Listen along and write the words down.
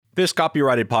This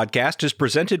copyrighted podcast is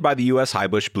presented by the U.S.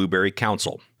 Highbush Blueberry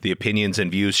Council. The opinions and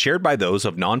views shared by those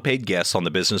of non-paid guests on the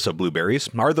business of blueberries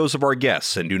are those of our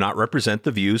guests and do not represent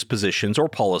the views, positions, or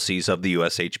policies of the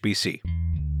USHBC.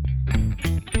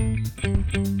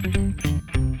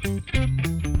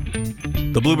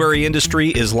 The blueberry industry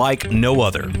is like no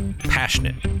other.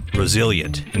 Passionate,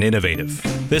 resilient, and innovative.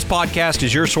 This podcast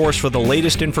is your source for the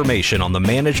latest information on the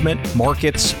management,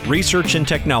 markets, research, and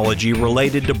technology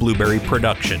related to blueberry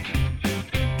production.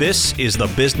 This is the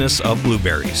business of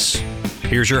blueberries.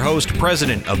 Here's your host,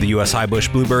 President of the U.S.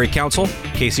 Highbush Blueberry Council,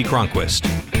 Casey Cronquist.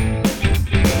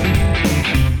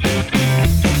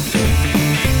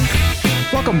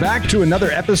 Welcome back to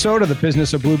another episode of the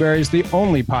Business of Blueberries, the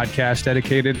only podcast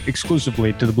dedicated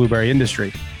exclusively to the blueberry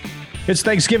industry. It's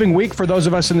Thanksgiving week for those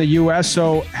of us in the U.S.,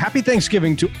 so happy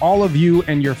Thanksgiving to all of you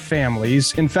and your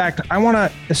families. In fact, I want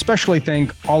to especially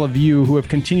thank all of you who have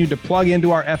continued to plug into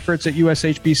our efforts at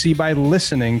USHBC by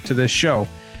listening to this show.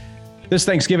 This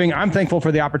Thanksgiving, I'm thankful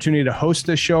for the opportunity to host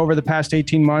this show over the past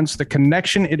 18 months, the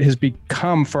connection it has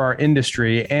become for our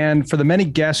industry, and for the many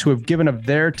guests who have given of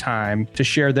their time to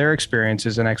share their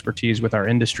experiences and expertise with our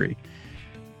industry.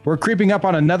 We're creeping up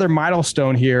on another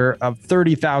milestone here of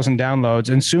 30,000 downloads,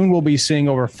 and soon we'll be seeing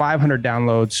over 500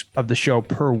 downloads of the show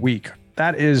per week.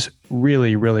 That is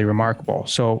really, really remarkable.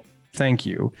 So thank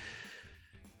you.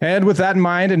 And with that in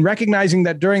mind, and recognizing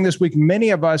that during this week,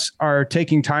 many of us are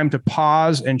taking time to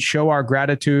pause and show our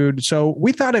gratitude. So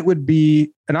we thought it would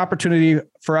be an opportunity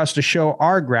for us to show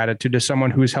our gratitude to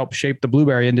someone who's helped shape the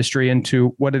blueberry industry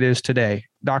into what it is today,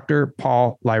 Dr.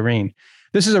 Paul Lyrene.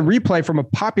 This is a replay from a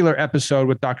popular episode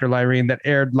with Dr. Lyrene that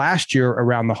aired last year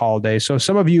around the holidays. So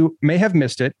some of you may have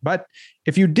missed it, but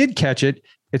if you did catch it,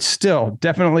 it's still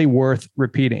definitely worth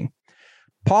repeating.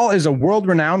 Paul is a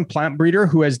world-renowned plant breeder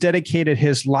who has dedicated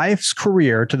his life's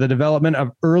career to the development of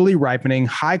early ripening,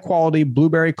 high-quality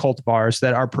blueberry cultivars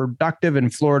that are productive in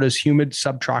Florida's humid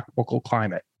subtropical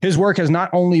climate. His work has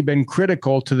not only been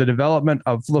critical to the development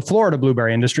of the Florida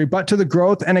blueberry industry, but to the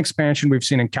growth and expansion we've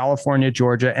seen in California,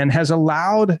 Georgia, and has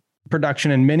allowed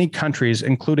production in many countries,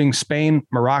 including Spain,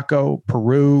 Morocco,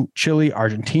 Peru, Chile,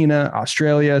 Argentina,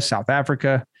 Australia, South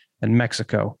Africa, and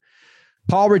Mexico.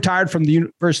 Paul retired from the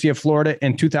University of Florida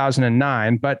in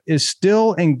 2009, but is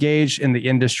still engaged in the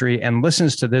industry and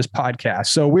listens to this podcast.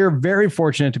 So we're very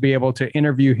fortunate to be able to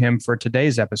interview him for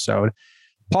today's episode.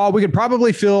 Paul, we could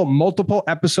probably fill multiple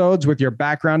episodes with your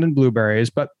background in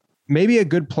blueberries, but maybe a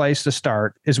good place to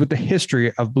start is with the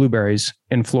history of blueberries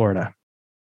in Florida.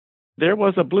 There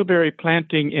was a blueberry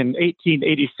planting in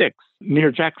 1886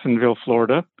 near Jacksonville,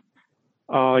 Florida,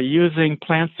 using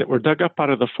plants that were dug up out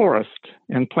of the forest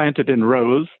and planted in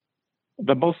rows.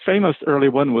 The most famous early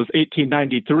one was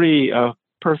 1893. A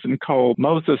person called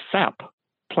Moses Sapp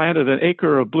planted an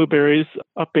acre of blueberries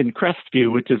up in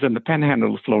Crestview, which is in the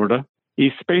panhandle of Florida.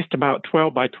 He spaced about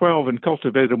 12 by 12 and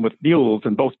cultivated them with mules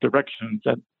in both directions.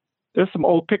 And there's some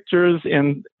old pictures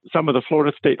in some of the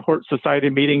Florida State Hort Society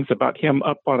meetings about him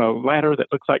up on a ladder that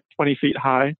looks like 20 feet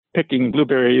high, picking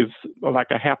blueberries, like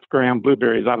a half-gram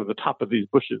blueberries out of the top of these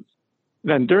bushes.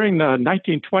 Then during the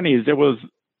 1920s, there was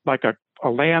like a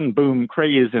land boom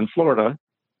craze in Florida,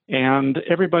 and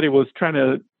everybody was trying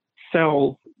to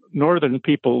sell northern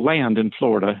people land in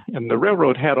Florida. And the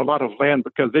railroad had a lot of land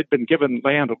because they'd been given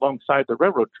land alongside the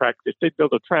railroad track. If they'd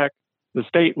build a track, the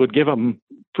state would give them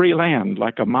free land,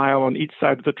 like a mile on each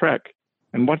side of the track.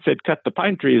 And once they'd cut the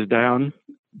pine trees down,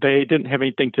 they didn't have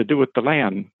anything to do with the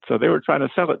land. So they were trying to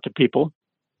sell it to people,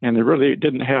 and it really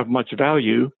didn't have much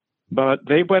value. But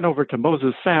they went over to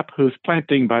Moses Sapp, whose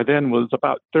planting by then was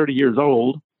about 30 years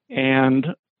old, and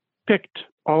picked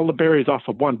all the berries off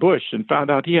of one bush and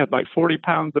found out he had like 40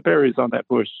 pounds of berries on that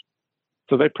bush.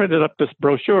 So they printed up this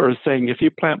brochure saying, if you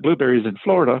plant blueberries in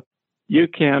Florida, you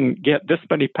can get this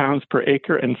many pounds per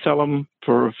acre and sell them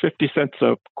for 50 cents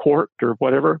a quart or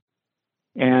whatever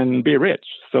and be rich.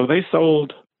 So they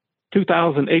sold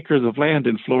 2,000 acres of land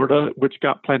in Florida, which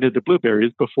got planted to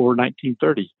blueberries before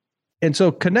 1930. And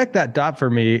so connect that dot for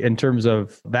me in terms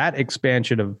of that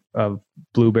expansion of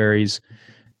blueberries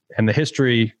and the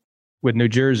history with New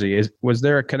Jersey. Was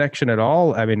there a connection at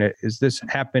all? I mean, is this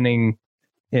happening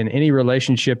in any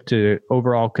relationship to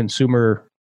overall consumer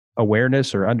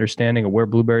awareness or understanding of where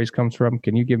blueberries comes from?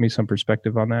 Can you give me some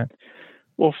perspective on that?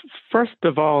 Well, first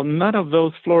of all, none of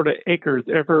those Florida acres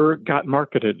ever got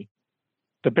marketed.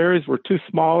 The berries were too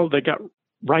small. They got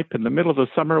ripe in the middle of the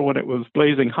summer when it was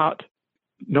blazing hot.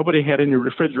 Nobody had any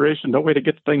refrigeration, no way to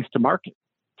get things to market.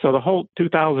 So the whole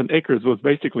 2,000 acres was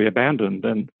basically abandoned.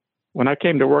 And when I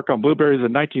came to work on blueberries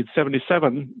in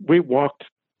 1977, we walked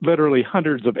literally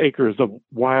hundreds of acres of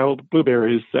wild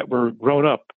blueberries that were grown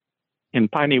up in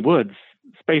piney woods,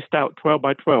 spaced out 12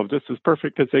 by 12, just as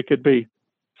perfect as they could be.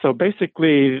 So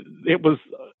basically, it was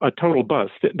a total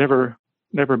bust. It never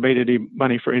made any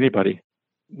money for anybody.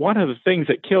 One of the things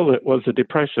that killed it was the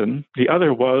depression. The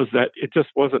other was that it just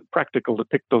wasn't practical to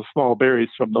pick those small berries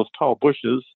from those tall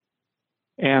bushes.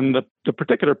 And the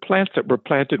particular plants that were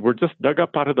planted were just dug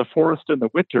up out of the forest in the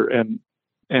winter, and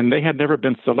they had never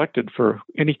been selected for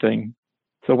anything.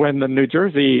 So when the New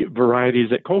Jersey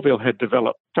varieties that Colville had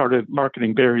developed started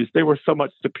marketing berries, they were so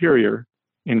much superior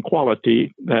in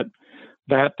quality that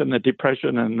and the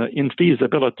depression and the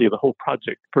infeasibility of the whole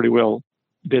project pretty well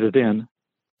did it in.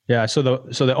 Yeah. So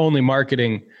the only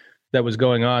marketing that was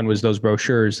going on was those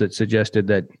brochures that suggested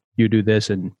that you do this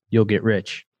and you'll get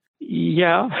rich.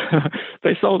 Yeah,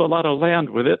 they sold a lot of land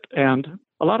with it, and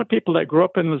a lot of people that grew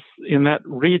up in that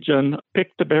region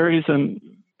picked the berries and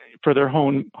for their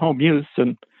home use.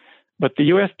 But the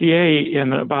USDA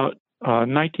in about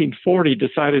 1940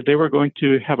 decided they were going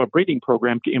to have a breeding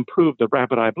program to improve the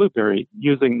rabbit-eye blueberry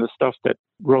using the stuff that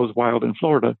grows wild in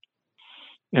Florida.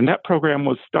 And that program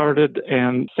was started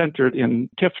and centered in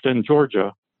Tifton,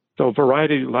 Georgia. So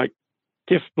varieties like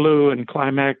Tiff Blue and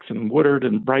Climax and Woodard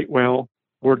and Brightwell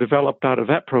were developed out of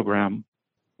that program.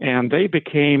 And they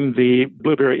became the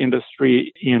blueberry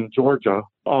industry in Georgia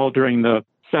all during the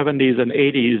 70s and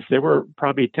 80s. There were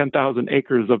probably 10,000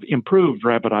 acres of improved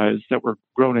rabbit eyes that were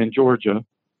grown in Georgia.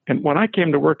 And when I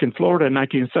came to work in Florida in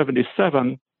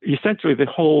 1977, essentially the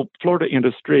whole Florida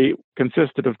industry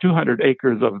consisted of 200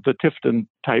 acres of the Tifton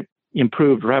type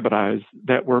improved rabbit eyes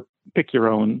that were pick your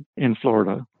own in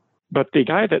Florida. But the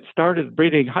guy that started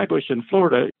breeding Highbush in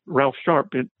Florida, Ralph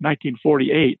Sharp, in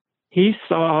 1948, he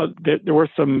saw that there were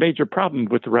some major problems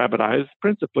with the rabbit eyes,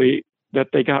 principally that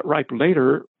they got ripe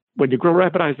later. When you grow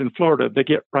rabbit eyes in Florida, they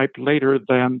get ripe later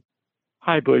than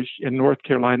Highbush in North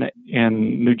Carolina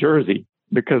and New Jersey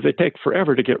because they take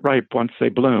forever to get ripe once they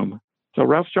bloom. So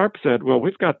Ralph Sharp said, well,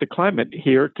 we've got the climate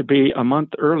here to be a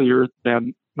month earlier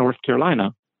than North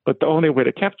Carolina, but the only way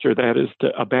to capture that is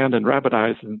to abandon rabbit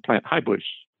eyes and plant Highbush.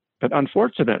 But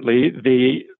unfortunately,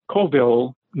 the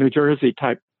Colville, New Jersey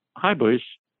type Highbush,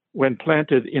 when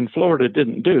planted in Florida,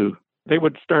 didn't do. They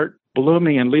would start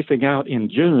blooming and leafing out in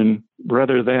June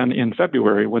rather than in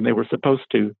February when they were supposed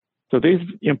to. So these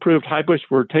improved Highbush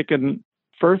were taken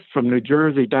first from New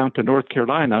Jersey down to North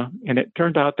Carolina, and it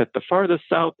turned out that the farthest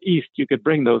southeast you could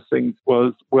bring those things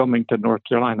was Wilmington, North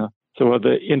Carolina. So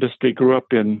the industry grew up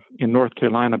in North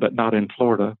Carolina, but not in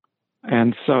Florida.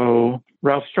 And so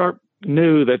Ralph Sharp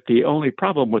knew that the only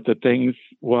problem with the things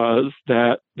was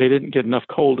that they didn't get enough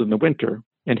cold in the winter.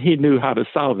 And he knew how to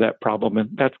solve that problem. And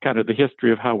that's kind of the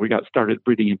history of how we got started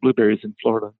breeding in blueberries in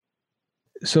Florida.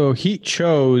 So he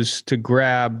chose to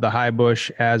grab the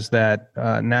Highbush as that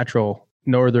natural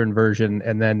northern version.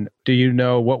 And then do you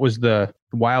know what was the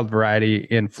wild variety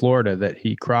in Florida that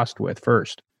he crossed with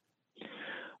first?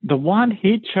 The one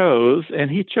he chose, and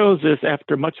he chose this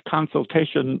after much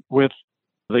consultation with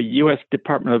the U.S.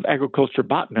 Department of Agriculture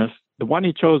botanist, the one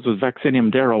he chose was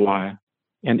Vaccinium darrowi.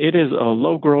 And it is a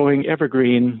low-growing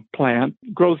evergreen plant,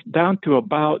 grows down to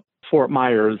about Fort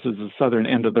Myers is the southern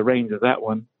end of the range of that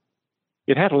one.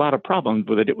 It had a lot of problems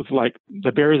with it. It was like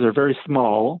the berries are very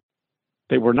small.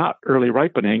 They were not early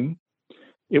ripening.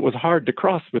 It was hard to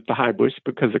cross with the Highbush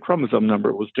because the chromosome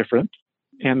number was different.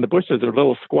 And the bushes are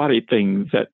little squatty things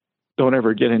that don't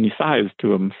ever get any size to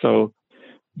them. So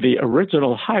the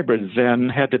original hybrids then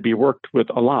had to be worked with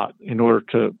a lot in order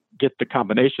to get the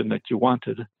combination that you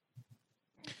wanted.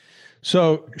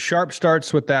 So Sharp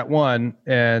starts with that one,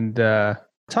 and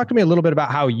talk to me a little bit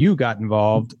about how you got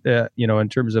involved, in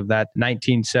terms of that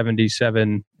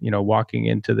 1977, walking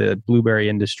into the blueberry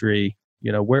industry.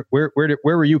 Where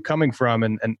were you coming from,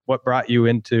 and what brought you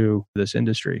into this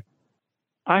industry?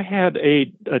 I had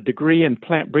a degree in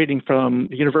plant breeding from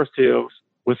the University of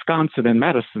Wisconsin in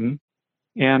Madison,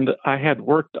 and I had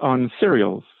worked on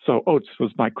cereals, so oats was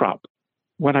my crop.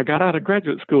 When I got out of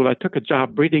graduate school, I took a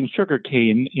job breeding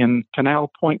sugarcane in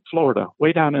Canal Point, Florida,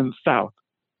 way down in the south.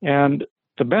 And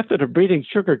the method of breeding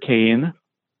sugarcane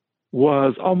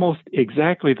was almost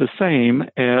exactly the same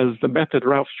as the method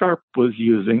Ralph Sharp was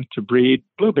using to breed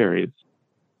blueberries.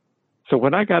 So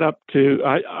when I got up to,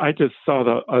 I just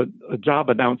saw a job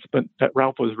announcement that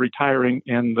Ralph was retiring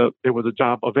and there was a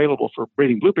job available for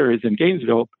breeding blueberries in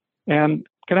Gainesville. And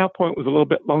Canal Point was a little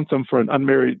bit lonesome for an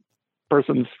unmarried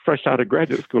person fresh out of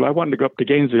graduate school. I wanted to go up to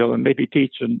Gainesville and maybe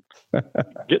teach and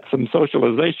get some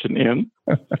socialization in.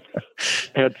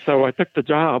 And so I took the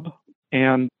job,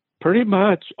 and pretty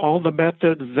much all the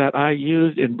methods that I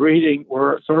used in breeding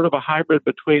were sort of a hybrid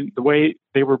between the way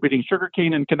they were breeding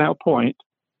sugarcane in Canal Point,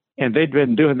 and they'd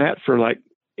been doing that for like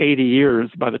 80 years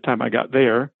by the time I got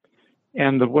there.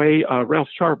 And the way Ralph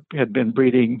Sharp had been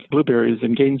breeding blueberries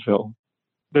in Gainesville.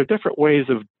 There are different ways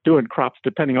of doing crops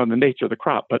depending on the nature of the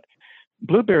crop, but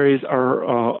blueberries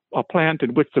are a plant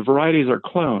in which the varieties are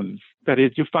clones. That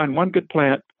is, you find one good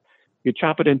plant, you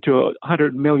chop it into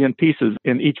 100 million pieces,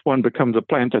 and each one becomes a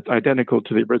plant that's identical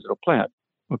to the original plant.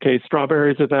 Okay,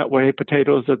 strawberries are that way,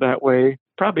 potatoes are that way,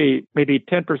 probably maybe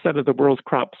 10% of the world's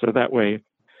crops are that way.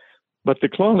 But the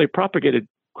clonally propagated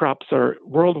crops are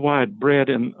worldwide bred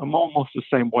in almost the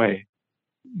same way.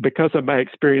 Because of my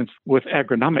experience with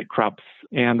agronomic crops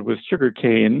and with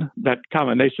sugarcane, that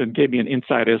combination gave me an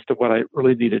insight as to what I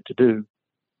really needed to do.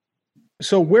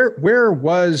 So where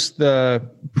was the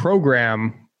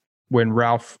program when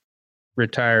Ralph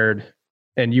retired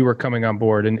and you were coming on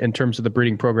board in terms of the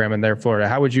breeding program in there, Florida?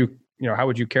 How would you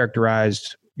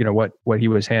characterize, what he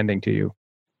was handing to you?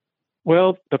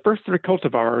 Well, the first 3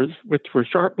 cultivars, which were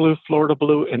Sharp Blue, Florida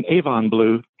Blue, and Avon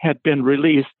Blue, had been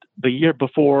released the year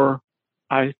before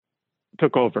I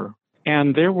took over.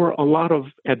 And there were a lot of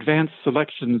advanced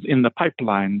selections in the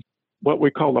pipeline. What we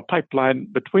call the pipeline,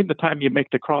 between the time you make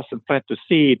the cross and plant the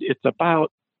seed, it's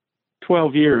about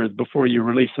 12 years before you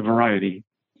release a variety.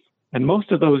 And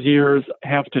most of those years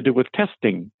have to do with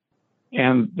testing.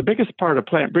 And the biggest part of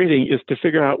plant breeding is to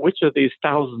figure out which of these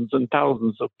thousands and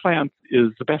thousands of plants is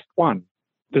the best one.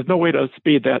 There's no way to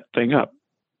speed that thing up.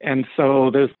 And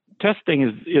so testing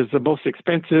is the most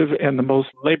expensive and the most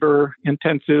labor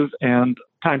intensive and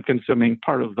time consuming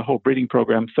part of the whole breeding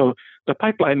program. So the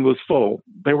pipeline was full.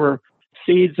 There were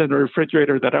seeds in a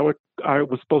refrigerator that I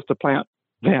was supposed to plant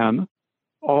then,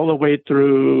 all the way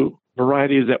through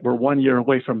varieties that were 1 year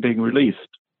away from being released.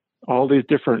 All these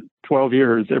different 12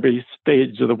 years, every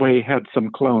stage of the way had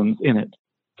some clones in it.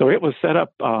 So it was set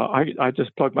up. I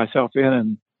just plugged myself in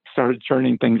and started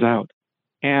churning things out.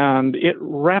 And it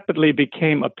rapidly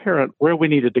became apparent where we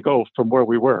needed to go from where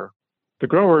we were. The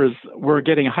growers were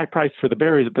getting a high price for the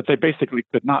berries, but they basically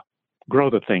could not grow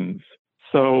the things.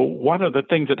 So one of the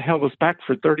things that held us back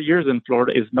for 30 years in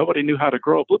Florida is nobody knew how to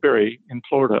grow a blueberry in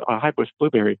Florida, a Highbush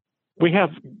blueberry. We have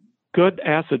good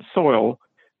acid soil,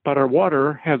 but our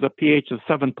water has a pH of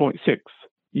 7.6.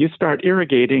 You start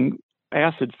irrigating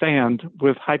acid sand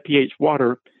with high pH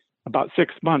water, about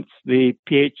 6 months, the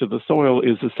pH of the soil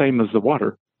is the same as the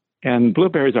water. And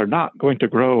blueberries are not going to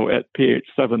grow at pH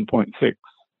 7.6.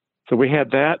 So we had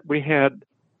that. We had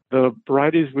the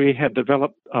varieties we had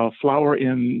developed flower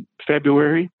in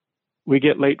February. We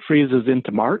get late freezes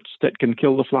into March that can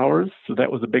kill the flowers. So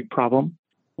that was a big problem.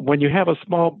 When you have a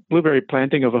small blueberry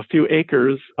planting of a few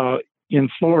acres in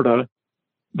Florida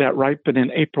that ripen in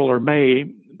April or May,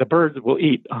 the birds will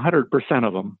eat 100%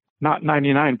 of them, not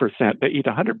 99%. They eat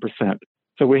 100%.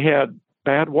 So we had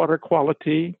bad water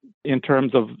quality in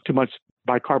terms of too much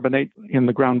bicarbonate in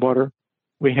the groundwater.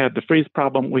 We had the freeze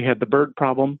problem. We had the bird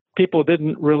problem. People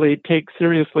didn't really take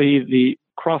seriously the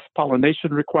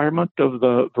cross-pollination requirement of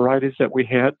the varieties that we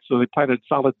had. So they planted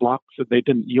solid blocks and they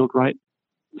didn't yield right.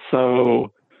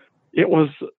 So it was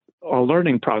a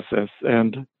learning process.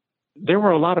 And there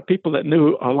were a lot of people that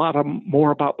knew a lot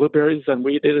more about blueberries than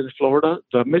we did in Florida.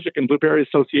 The Michigan Blueberry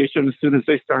Association, as soon as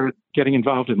they started getting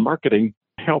involved in marketing,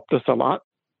 helped us a lot.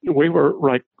 We were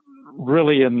like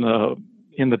really in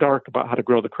the dark about how to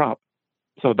grow the crop.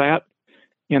 So that,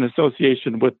 in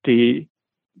association with the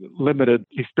limited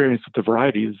experience with the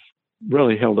varieties,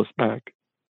 really held us back.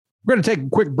 We're going to take a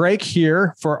quick break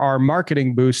here for our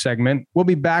marketing boost segment. We'll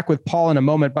be back with Paul in a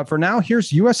moment. But for now,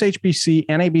 here's USHBC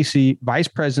NABC Vice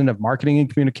President of Marketing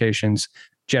and Communications,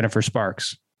 Jennifer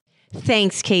Sparks.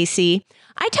 Thanks, Casey.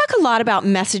 I talk a lot about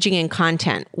messaging and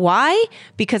content. Why?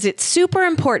 Because it's super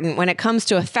important when it comes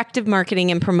to effective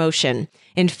marketing and promotion.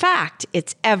 In fact,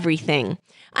 it's everything.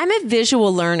 I'm a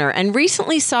visual learner and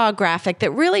recently saw a graphic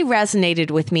that really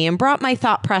resonated with me and brought my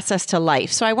thought process to life,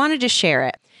 so I wanted to share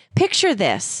it. Picture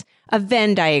this, a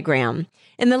Venn diagram.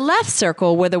 In the left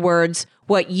circle were the words,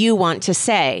 what you want to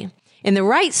say. In the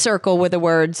right circle were the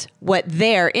words, what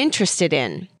they're interested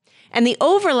in. And the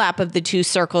overlap of the two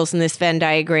circles in this Venn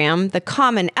diagram, the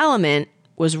common element,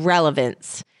 was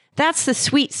relevance. That's the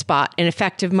sweet spot in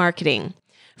effective marketing.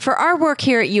 For our work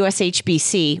here at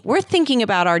USHBC, we're thinking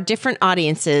about our different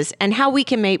audiences and how we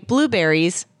can make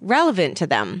blueberries relevant to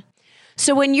them.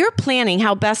 So when you're planning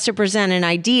how best to present an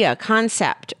idea,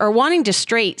 concept, or wanting to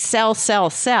straight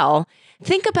sell,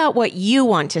 think about what you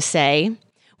want to say,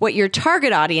 what your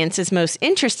target audience is most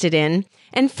interested in,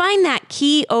 and find that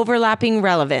key overlapping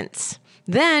relevance.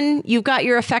 Then you've got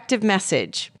your effective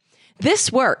message.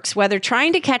 This works whether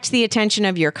trying to catch the attention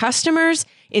of your customers,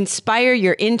 inspire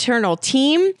your internal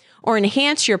team, or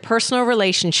enhance your personal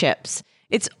relationships.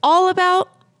 It's all about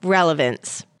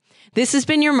relevance. This has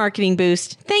been your Marketing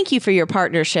Boost. Thank you for your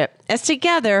partnership, as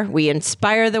together we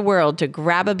inspire the world to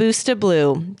grab a boost of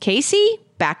blue. Casey,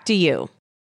 back to you.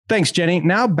 Thanks, Jenny.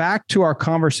 Now back to our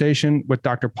conversation with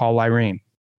Dr. Paul Lyrene.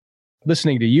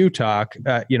 Listening to you talk,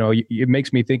 it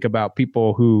makes me think about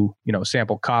people who,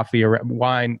 sample coffee or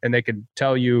wine, and they could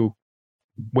tell you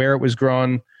where it was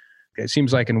grown. It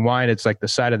seems like in wine, it's like the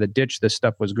side of the ditch this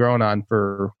stuff was grown on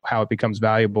for how it becomes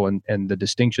valuable and the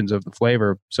distinctions of the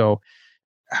flavor. So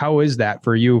how is that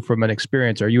for you from an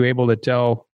experience? Are you able to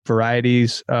tell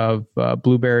varieties of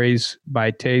blueberries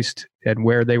by taste and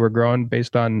where they were grown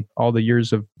based on all the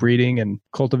years of breeding and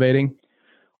cultivating?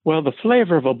 Well, the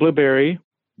flavor of a blueberry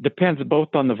depends both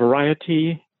on the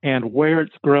variety and where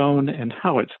it's grown and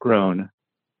how it's grown.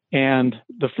 And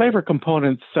the flavor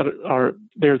components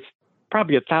there's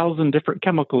probably 1,000 different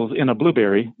chemicals in a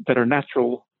blueberry that are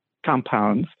natural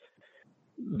compounds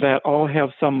that all have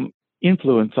some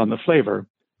influence on the flavor.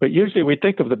 But usually we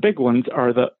think of the big ones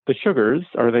are the sugars.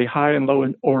 Are they high and low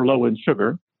or low in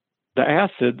sugar? The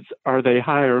acids, are they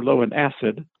high or low in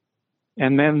acid?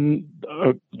 And then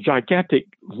a gigantic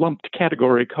lumped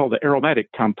category called the aromatic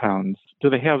compounds. Do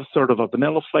they have sort of a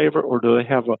vanilla flavor, or do they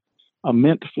have a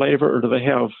mint flavor, or do they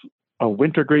have a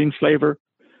wintergreen flavor?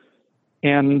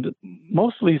 And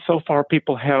mostly so far,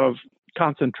 people have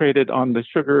concentrated on the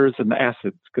sugars and the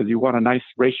acids because you want a nice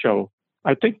ratio.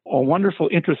 I think a wonderful,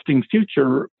 interesting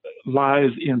future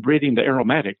lies in breeding the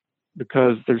aromatic,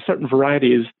 because there's certain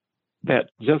varieties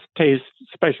that just taste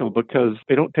special because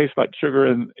they don't taste like sugar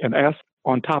and acid.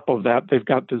 On top of that, they've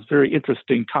got this very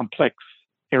interesting, complex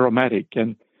aromatic.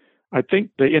 And I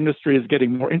think the industry is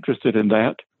getting more interested in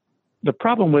that. The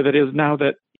problem with it is now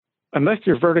that unless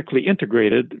you're vertically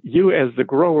integrated, you as the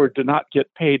grower do not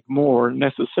get paid more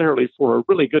necessarily for a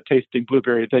really good tasting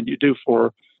blueberry than you do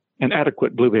for an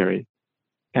adequate blueberry.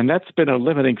 And that's been a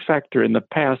limiting factor in the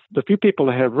past. The few people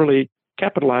that have really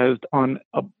capitalized on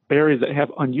berries that have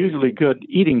unusually good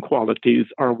eating qualities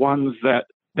are ones that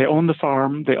they own the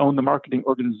farm, they own the marketing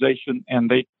organization, and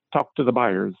they talk to the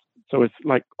buyers. So it's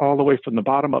like all the way from the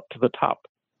bottom up to the top.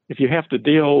 If you have to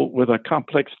deal with a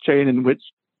complex chain in which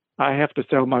I have to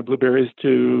sell my blueberries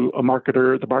to a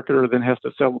marketer, the marketer then has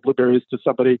to sell the blueberries to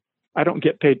somebody, I don't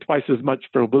get paid twice as much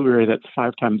for a blueberry that's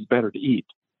 5 times better to eat.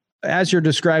 As you're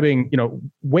describing,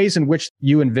 ways in which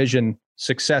you envision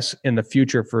success in the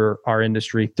future for our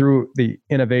industry through the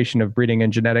innovation of breeding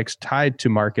and genetics tied to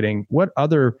marketing, what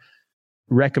other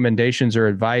recommendations or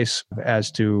advice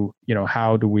as to,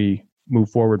 how do we move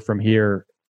forward from here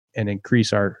and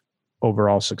increase our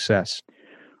overall success?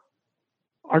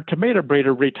 Our tomato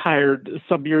breeder retired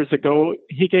some years ago.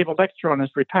 He gave a lecture on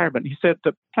his retirement. He said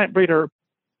the plant breeder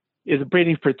is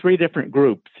breeding for 3 different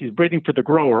groups. He's breeding for the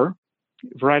grower.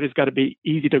 Variety's got to be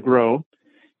easy to grow.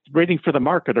 He's breeding for the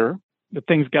marketer. The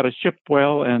thing's got to ship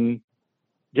well and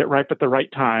get ripe at the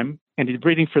right time. And he's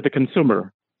breeding for the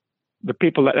consumer, the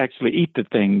people that actually eat the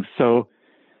things. So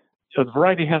the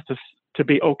variety has to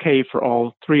be okay for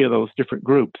all 3 of those different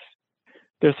groups.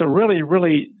 There's some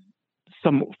really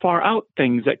some far out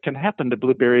things that can happen to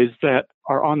blueberries that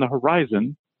are on the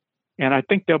horizon. And I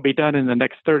think they'll be done in the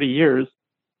next 30 years.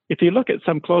 If you look at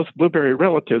some close blueberry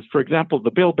relatives, for example, the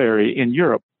bilberry in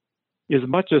Europe is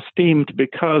much esteemed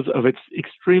because of its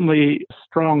extremely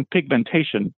strong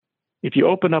pigmentation. If you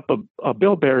open up a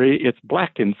bilberry, it's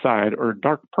black inside or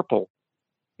dark purple.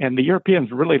 And the Europeans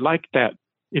really like that.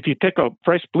 If you take a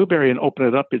fresh blueberry and open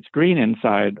it up, it's green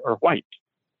inside or white.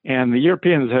 And the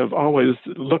Europeans have always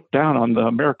looked down on the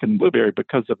American blueberry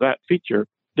because of that feature.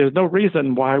 There's no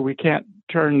reason why we can't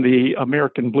turn the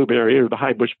American blueberry or the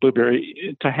Highbush blueberry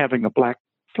into having a black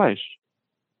flesh.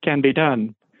 Can be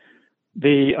done.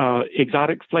 The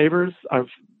exotic flavors, I've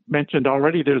mentioned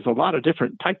already, there's a lot of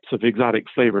different types of exotic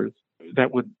flavors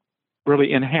that would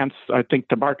really enhance, I think,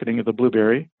 the marketing of the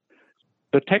blueberry.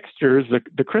 The textures,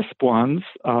 the crisp ones,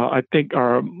 I think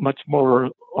are much more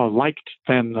liked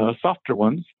than the softer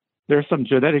ones. There's some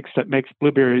genetics that makes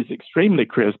blueberries extremely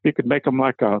crisp. You could make them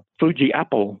like a Fuji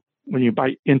apple when you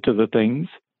bite into the things.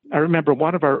 I remember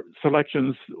one of our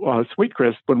selections, Sweet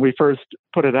Crisp, when we first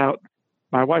put it out,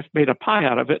 my wife made a pie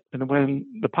out of it. And when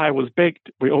the pie was baked,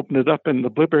 we opened it up and the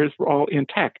blueberries were all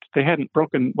intact. They hadn't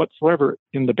broken whatsoever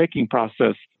in the baking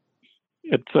process.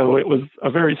 And so it was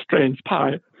a very strange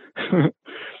pie.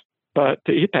 But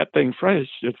to eat that thing fresh,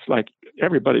 it's like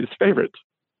everybody's favorite.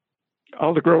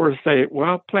 All the growers say,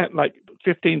 well, plant like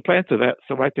 15 plants of that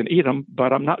so I can eat them,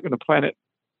 but I'm not going to plant it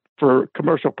for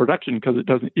commercial production because it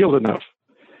doesn't yield enough.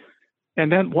 And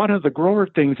then one of the grower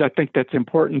things I think that's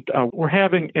important, we're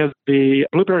having as the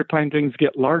blueberry plantings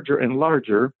get larger and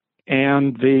larger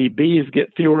and the bees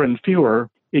get fewer and fewer,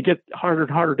 it gets harder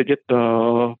and harder to get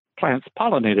the plants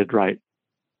pollinated right.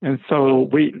 And so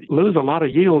we lose a lot of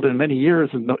yield in many years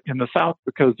in the South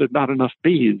because there's not enough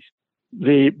bees.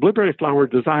 The blueberry flower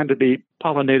is designed to be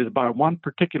pollinated by one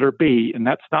particular bee, and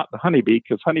that's not the honeybee,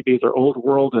 because honeybees are old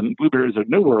world and blueberries are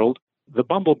new world. The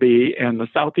bumblebee and the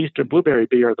southeastern blueberry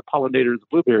bee are the pollinators of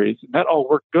blueberries. And that all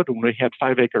worked good when we had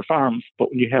 5-acre farms, but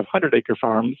when you have 100-acre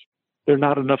farms, there are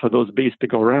not enough of those bees to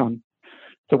go around.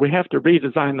 So we have to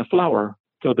redesign the flower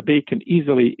so the bee can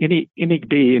easily, any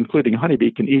bee, including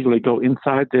honeybee, can easily go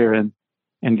inside there and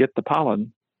get the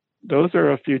pollen. Those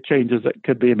are a few changes that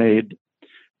could be made.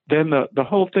 Then the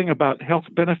whole thing about health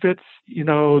benefits,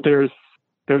 there's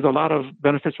a lot of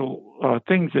beneficial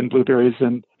things in blueberries,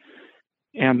 and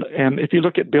if you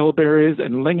look at bilberries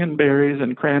and lingonberries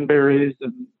and cranberries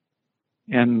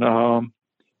and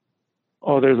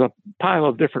there's a pile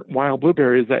of different wild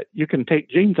blueberries that you can take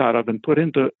genes out of and put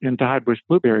into Highbush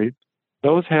blueberry.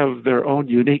 Those have their own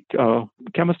unique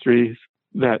chemistries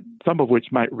that some of which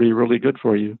might be really good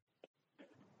for you.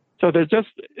 So there's just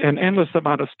an endless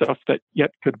amount of stuff that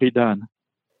yet could be done.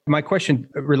 My question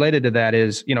related to that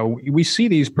is, we see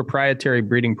these proprietary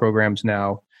breeding programs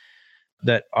now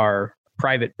that are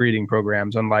private breeding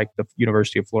programs, unlike the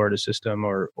University of Florida system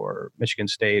or Michigan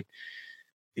State.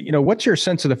 What's your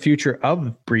sense of the future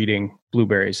of breeding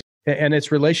blueberries and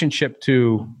its relationship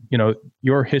to,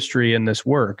 your history in this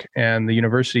work and the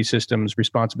university system's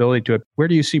responsibility to it? Where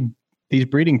do you see these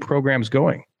breeding programs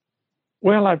going?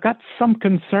 Well, I've got some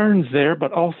concerns there,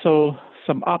 but also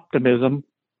some optimism.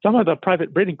 Some of the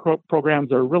private breeding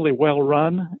programs are really well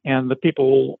run, and the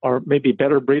people are maybe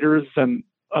better breeders than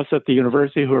us at the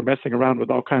university who are messing around with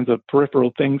all kinds of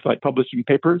peripheral things like publishing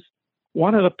papers.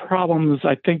 One of the problems,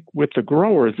 I think, with the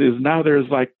growers is now there's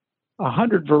like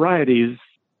 100 varieties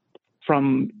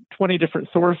from 20 different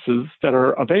sources that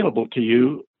are available to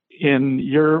you in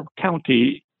your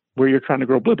county where you're trying to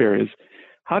grow blueberries.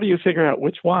 How do you figure out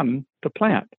which one to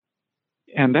plant?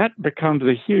 And that becomes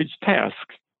a huge task.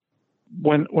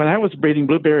 When I was breeding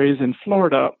blueberries in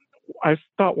Florida, I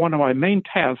thought one of my main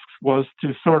tasks was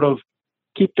to sort of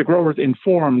keep the growers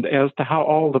informed as to how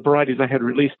all the varieties I had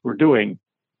released were doing.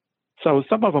 So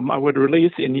some of them I would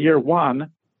release in year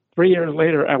one. 3 years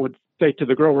later, I would say to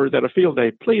the growers at a field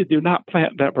day, please do not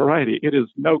plant that variety. It is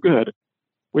no good.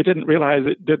 We didn't realize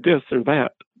it did this or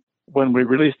that when we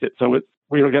released it. So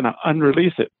we were going to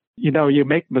unrelease it. You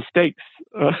make mistakes.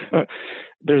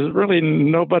 There's really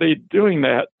nobody doing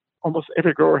that. Almost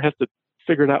every grower has to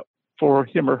figure it out for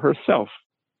him or herself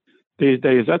these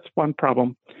days. That's one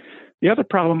problem. The other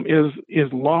problem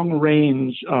is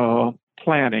long-range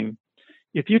planning.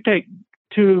 If you take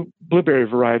two blueberry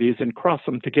varieties and cross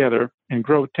them together and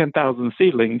grow 10,000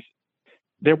 seedlings,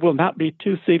 there will not be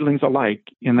two seedlings alike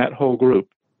in that whole group.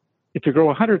 If you grow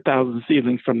 100,000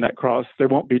 seedlings from that cross, there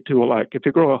won't be two alike. If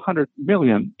you grow 100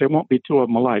 million, there won't be two of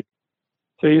them alike.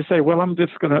 So you say, well, I'm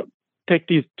just going to take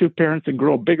these two parents and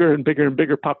grow bigger and bigger and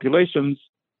bigger populations.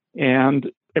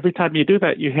 And every time you do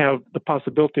that, you have the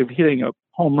possibility of hitting a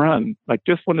home run. Like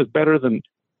this one is better than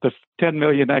the 10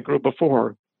 million I grew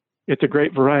before. It's a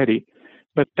great variety.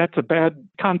 But that's a bad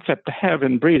concept to have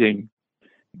in breeding.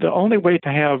 The only way to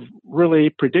have really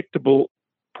predictable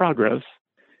progress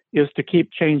is to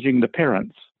keep changing the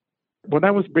parents. When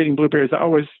I was breeding blueberries, I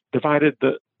always divided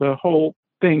the whole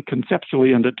thing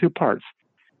conceptually into two parts.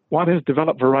 One is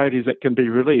develop varieties that can be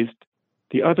released.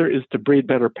 The other is to breed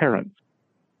better parents,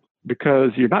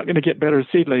 because you're not going to get better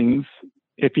seedlings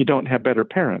if you don't have better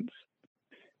parents.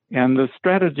 And the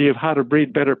strategy of how to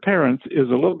breed better parents is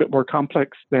a little bit more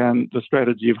complex than the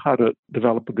strategy of how to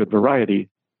develop a good variety.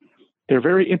 They're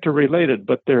very interrelated,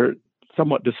 but they're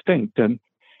somewhat distinct. And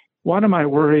one of my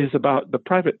worries about the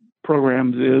private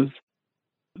programs is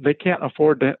they can't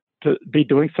afford to be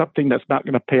doing something that's not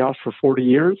going to pay off for 40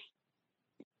 years.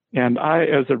 And I,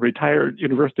 as a retired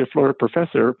University of Florida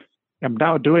professor, am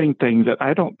now doing things that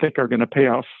I don't think are going to pay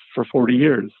off for 40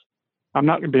 years. I'm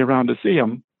not going to be around to see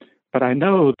them, but I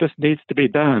know this needs to be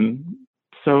done,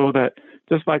 so that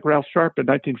just like Ralph Sharp in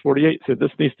 1948 said,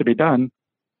 this needs to be done.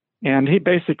 And he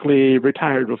basically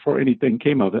retired before anything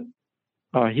came of it.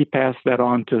 He passed that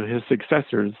on to his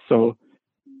successors. So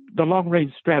the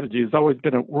long-range strategy has always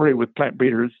been a worry with plant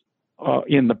breeders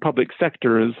in the public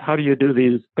sector, is how do you do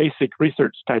these basic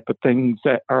research type of things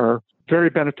that are very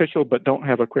beneficial but don't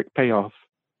have a quick payoff?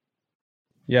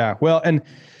 Yeah, well, and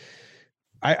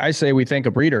I say we thank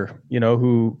a breeder,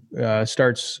 who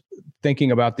starts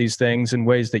thinking about these things in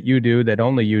ways that you do, that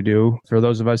only you do. For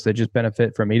those of us that just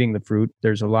benefit from eating the fruit,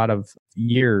 there's a lot of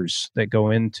years that go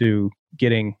into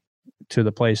getting to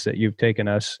the place that you've taken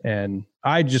us. And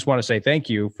I just want to say thank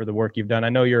you for the work you've done. I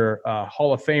know you're a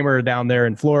Hall of Famer down there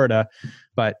in Florida,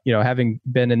 but having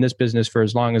been in this business for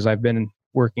as long as I've been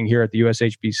working here at the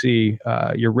USHBC,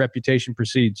 your reputation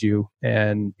precedes you.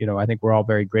 And, I think we're all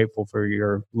very grateful for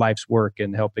your life's work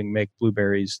in helping make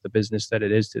blueberries the business that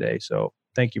it is today. So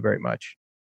thank you very much.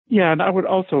 Yeah, and I would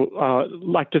also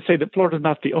like to say that Florida is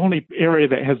not the only area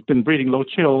that has been breeding low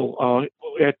chill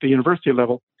at the university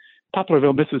level.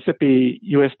 Poplarville, Mississippi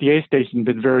USDA station has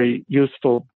been very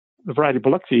useful. The variety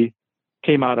Biloxi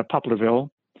came out of Poplarville.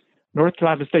 North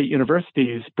Carolina State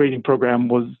University's breeding program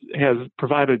has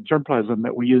provided germplasm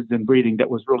that we used in breeding that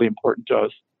was really important to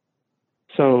us.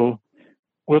 So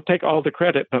we'll take all the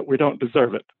credit, but we don't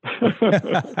deserve it.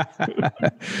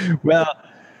 Well,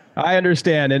 I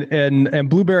understand. And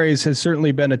blueberries has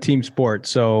certainly been a team sport.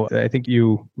 So I think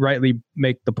you rightly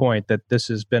make the point that this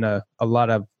has been a lot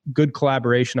of good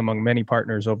collaboration among many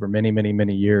partners over many, many,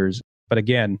 many years. But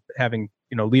again, having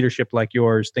leadership like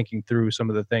yours, thinking through some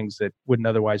of the things that wouldn't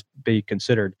otherwise be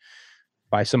considered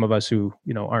by some of us who,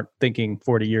 aren't thinking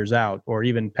 40 years out or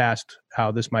even past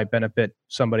how this might benefit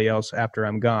somebody else after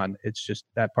I'm gone. It's just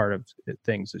that part of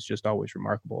things is just always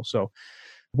remarkable. So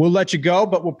we'll let you go,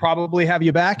 but we'll probably have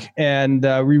you back. And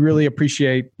we really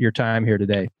appreciate your time here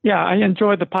today. Yeah, I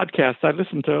enjoyed the podcast. I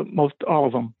listened to most all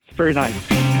of them. It's very nice.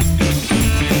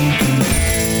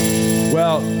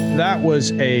 Well, that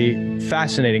was a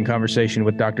fascinating conversation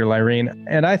with Dr. Lyrene.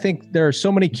 And I think there are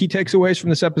so many key takeaways from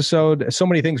this episode, so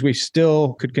many things we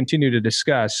still could continue to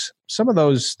discuss. Some of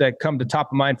those that come to top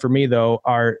of mind for me, though,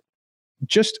 are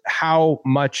just how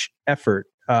much effort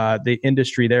the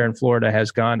industry there in Florida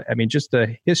has gone. I mean, just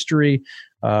the history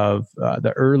of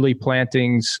the early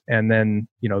plantings and then,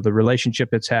 the relationship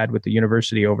it's had with the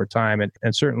university over time,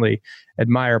 and certainly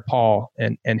admire Paul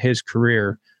and his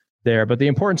career there. But the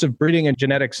importance of breeding and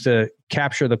genetics to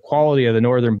capture the quality of the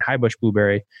northern Highbush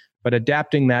blueberry, but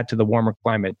adapting that to the warmer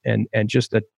climate and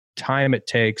just the time it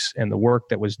takes and the work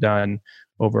that was done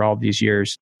over all these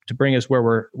years to bring us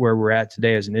where we're at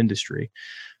today as an industry.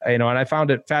 And I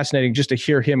found it fascinating just to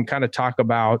hear him kind of talk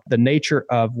about the nature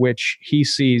of which he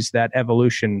sees that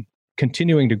evolution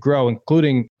continuing to grow,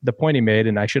 including the point he made.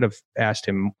 And I should have asked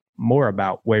him more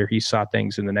about where he saw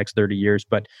things in the next 30 years,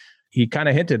 but he kind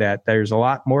of hinted at there's a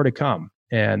lot more to come.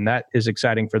 And that is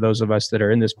exciting for those of us that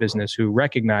are in this business who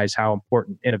recognize how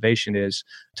important innovation is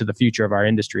to the future of our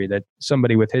industry, that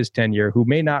somebody with his tenure who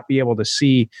may not be able to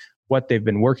see what they've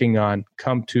been working on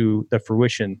come to the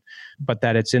fruition, but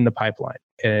that it's in the pipeline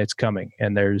and it's coming.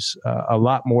 And there's a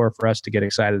lot more for us to get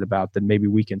excited about than maybe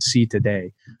we can see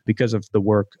today because of the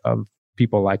work of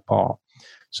people like Paul.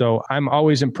 So I'm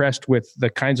always impressed with the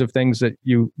kinds of things that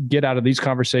you get out of these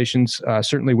conversations,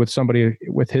 certainly with somebody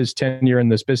with his tenure in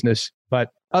this business. But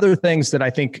other things that I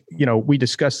think, we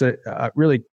discussed that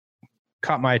really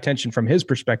caught my attention from his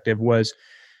perspective was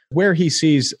where he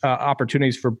sees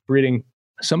opportunities for breeding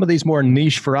some of these more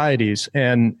niche varieties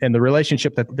and the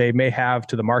relationship that they may have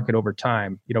to the market over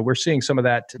time. We're seeing some of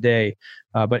that today,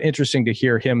 but interesting to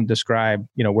hear him describe,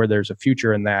 where there's a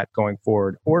future in that going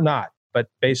forward or not. But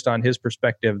based on his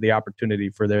perspective, the opportunity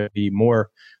for there to be more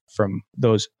from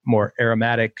those more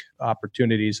aromatic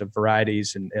opportunities of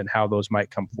varieties and how those might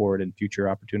come forward in future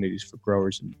opportunities for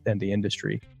growers and the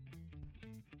industry.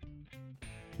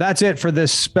 That's it for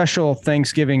this special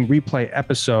Thanksgiving replay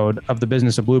episode of The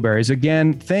Business of Blueberries.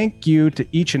 Again, thank you to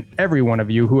each and every one of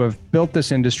you who have built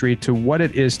this industry to what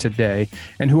it is today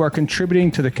and who are contributing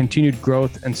to the continued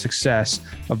growth and success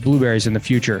of blueberries in the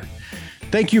future.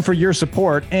 Thank you for your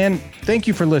support and thank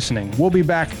you for listening. We'll be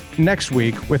back next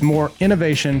week with more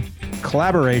innovation,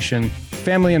 collaboration,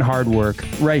 family, and hard work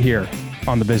right here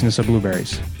on The Business of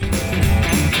Blueberries.